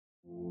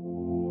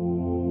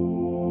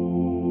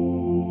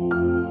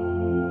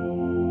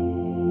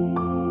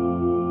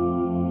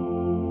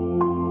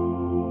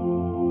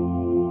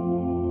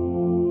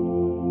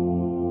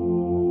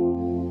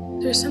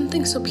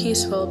something so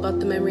peaceful about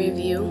the memory of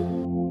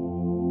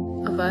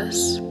you, of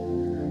us.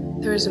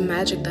 There was a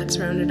magic that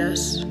surrounded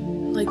us,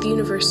 like the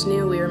universe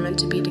knew we were meant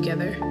to be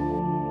together.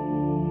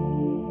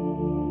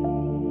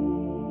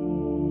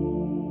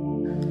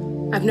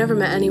 I've never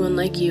met anyone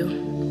like you.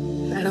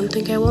 I don't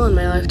think I will in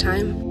my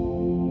lifetime.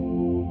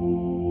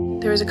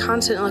 There was a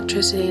constant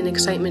electricity and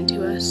excitement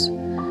to us.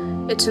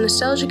 It's a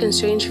nostalgic and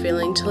strange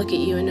feeling to look at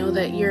you and know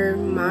that you're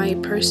my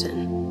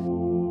person.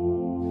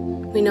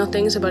 We know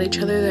things about each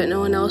other that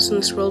no one else in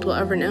this world will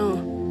ever know.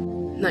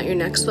 Not your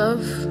next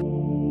love,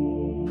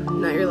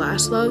 not your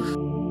last love.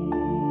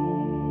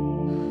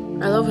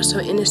 Our love was so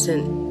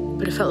innocent,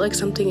 but it felt like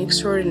something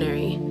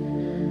extraordinary,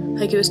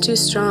 like it was too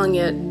strong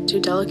yet too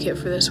delicate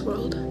for this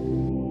world.